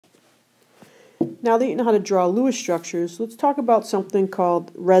now that you know how to draw Lewis structures, let's talk about something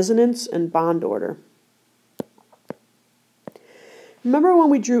called resonance and bond order. Remember when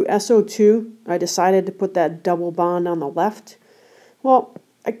we drew SO2, I decided to put that double bond on the left? Well,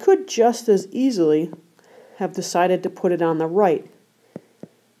 I could just as easily have decided to put it on the right.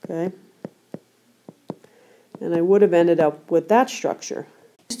 Okay? And I would have ended up with that structure.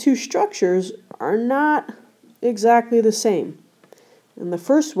 These two structures are not exactly the same. In the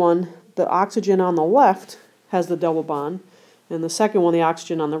first one, the oxygen on the left has the double bond, and the second one, the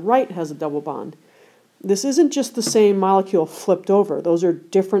oxygen on the right, has a double bond. This isn't just the same molecule flipped over. Those are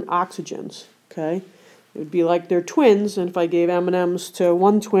different oxygens. Okay? It would be like they're twins, and if I gave M&Ms to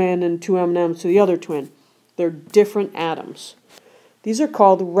one twin and two M&Ms to the other twin, they're different atoms. These are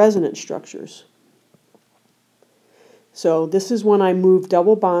called resonance structures. So this is when I move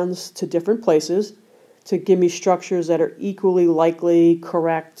double bonds to different places to give me structures that are equally likely,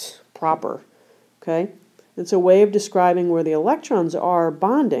 correct, proper. Okay? It's a way of describing where the electrons are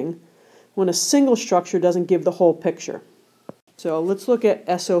bonding when a single structure doesn't give the whole picture. So let's look at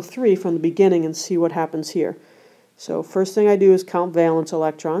SO3 from the beginning and see what happens here. So first thing I do is count valence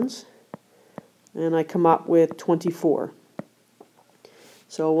electrons, and I come up with 24.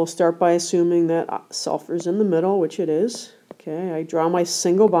 So we'll start by assuming that sulfur's in the middle, which it is. Okay, I draw my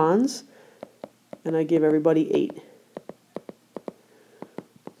single bonds, and I give everybody 8.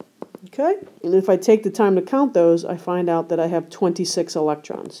 Okay, and if I take the time to count those, I find out that I have 26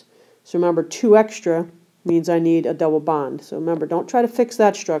 electrons. So remember, 2 extra means I need a double bond. So remember, don't try to fix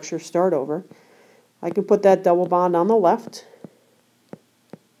that structure, start over. I can put that double bond on the left.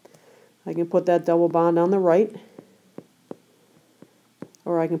 I can put that double bond on the right.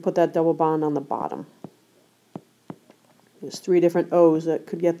 Or I can put that double bond on the bottom. There's 3 different O's that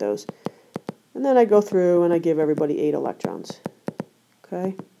could get those. And then I go through and I give everybody 8 electrons.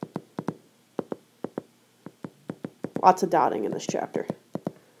 Okay? Lots of dotting in this chapter.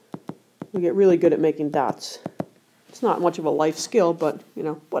 We get really good at making dots. It's not much of a life skill, but, you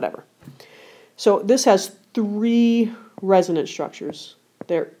know, whatever. So this has 3 resonance structures.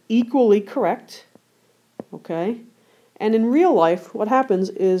 They're equally correct. Okay? And in real life, what happens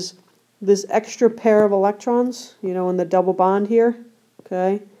is this extra pair of electrons, you know, in the double bond here,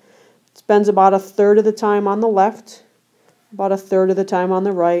 okay, it spends about 1/3 of the time on the left, about 1/3 of the time on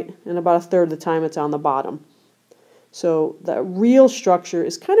the right, and about 1/3 of the time it's on the bottom. So the real structure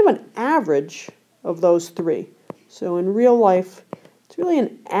is kind of an average of those 3. So in real life, it's really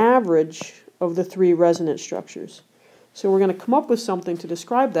an average of the 3 resonance structures. So we're going to come up with something to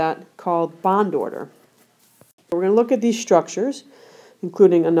describe that called bond order. We're going to look at these structures,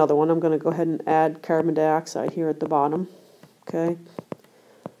 including another one. I'm going to go ahead and add carbon dioxide here at the bottom. Okay,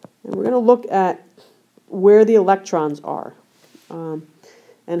 and we're going to look at where the electrons are.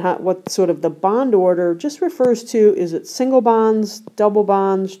 And what sort of the bond order just refers to, is it single bonds, double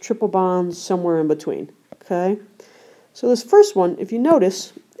bonds, triple bonds, somewhere in between. Okay, so this first one, if you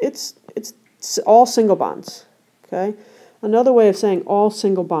notice, it's all single bonds. Okay, another way of saying all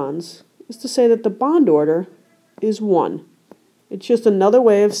single bonds is to say that the bond order is 1. It's just another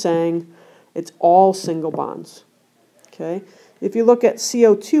way of saying it's all single bonds. Okay, if you look at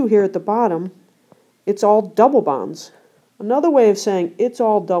CO2 here at the bottom, it's all double bonds. Another way of saying it's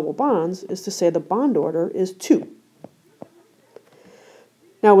all double bonds is to say the bond order is 2.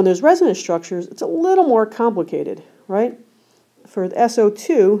 Now when there's resonance structures, it's a little more complicated, right? For the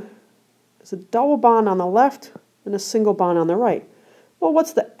SO2, there's a double bond on the left and a single bond on the right. Well,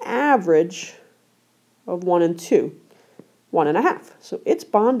 what's the average of 1 and 2? 1.5. So its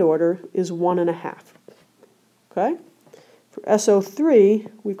bond order is 1.5. Okay? For SO3,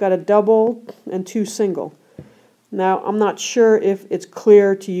 we've got a double and 2 single. Now, I'm not sure if it's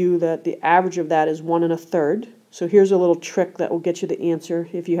clear to you that the average of that is 1 1/3. So here's a little trick that will get you the answer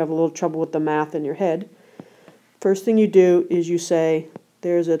if you have a little trouble with the math in your head. First thing you do is you say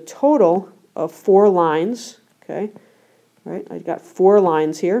there's a total of 4 lines. Okay? Right? I've got 4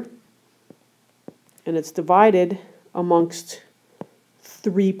 lines here. And it's divided amongst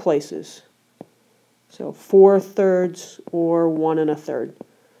 3 places. So 4/3 or 1 1/3.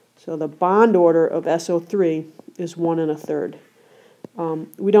 So the bond order of SO3 is 1 1/3.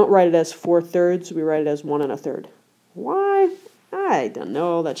 We don't write it as 4/3, we write it as 1 1/3. Why? I don't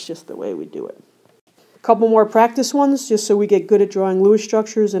know, that's just the way we do it. A couple more practice ones, just so we get good at drawing Lewis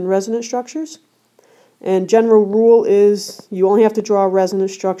structures and resonance structures. And general rule is you only have to draw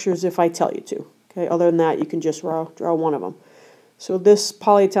resonance structures if I tell you to. Okay, other than that, you can just draw one of them. So this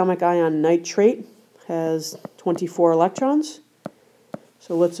polyatomic ion nitrate has 24 electrons.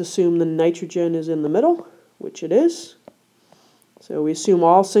 So let's assume the nitrogen is in the middle, which it is. So we assume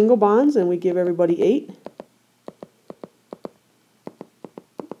all single bonds and we give everybody 8.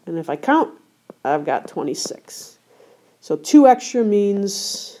 And if I count, I've got 26. So 2 extra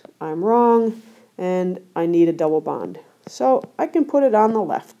means I'm wrong and I need a double bond. So I can put it on the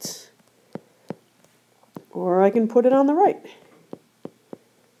left, or I can put it on the right,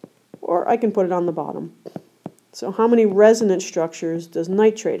 or I can put it on the bottom. So how many resonance structures does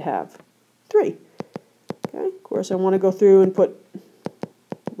nitrate have? 3. Okay, of course I want to go through and put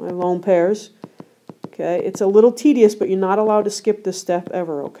my lone pairs. Okay, it's a little tedious, but you're not allowed to skip this step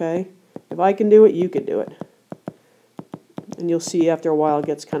ever, okay? If I can do it, you can do it. And you'll see after a while it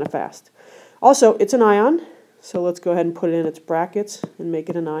gets kind of fast. Also, it's an ion, so let's go ahead and put it in its brackets and make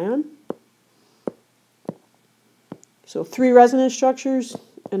it an ion. So 3 resonance structures,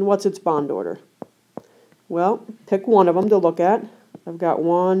 and what's its bond order? Well, pick one of them to look at. I've got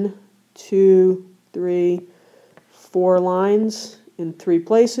 1, 2, 3, 4 lines in 3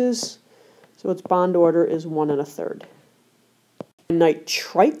 places, so its bond order is 1 1/3.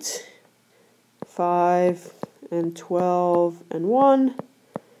 Nitrite, 5 and 12 and 1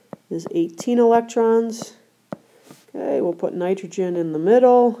 is 18 electrons. Okay, we'll put nitrogen in the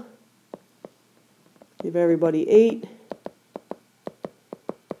middle, give everybody 8,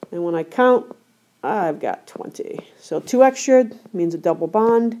 and when I count, I've got 20. So 2 extra means a double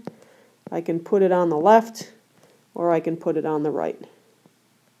bond. I can put it on the left, or I can put it on the right.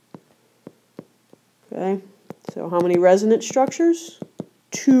 Okay, so how many resonance structures?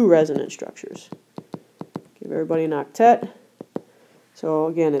 2 resonance structures. Give everybody an octet. So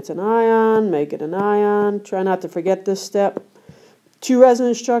again, it's an ion, make it an ion. Try not to forget this step. 2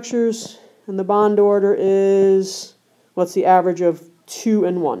 resonance structures, and the bond order is, what's the average of 2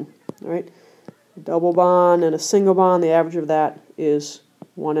 and 1? All right, a double bond and a single bond, the average of that is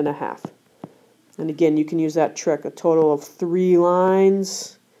 1 1/2. And again, you can use that trick, a total of 3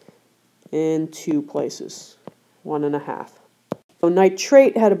 lines in 2 places, 1 1/2. So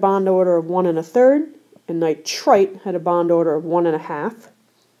nitrate had a bond order of 1 1/3, and nitrite had a bond order of 1 1/2.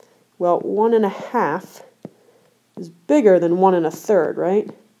 Well, 1 1/2 is bigger than 1 1/3, right?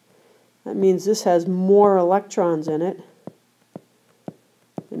 That means this has more electrons in it.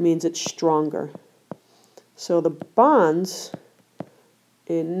 It means it's stronger. So the bonds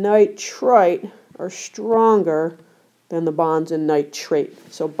in nitrite are stronger than the bonds in nitrate.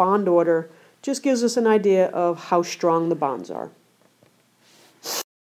 So bond order just gives us an idea of how strong the bonds are.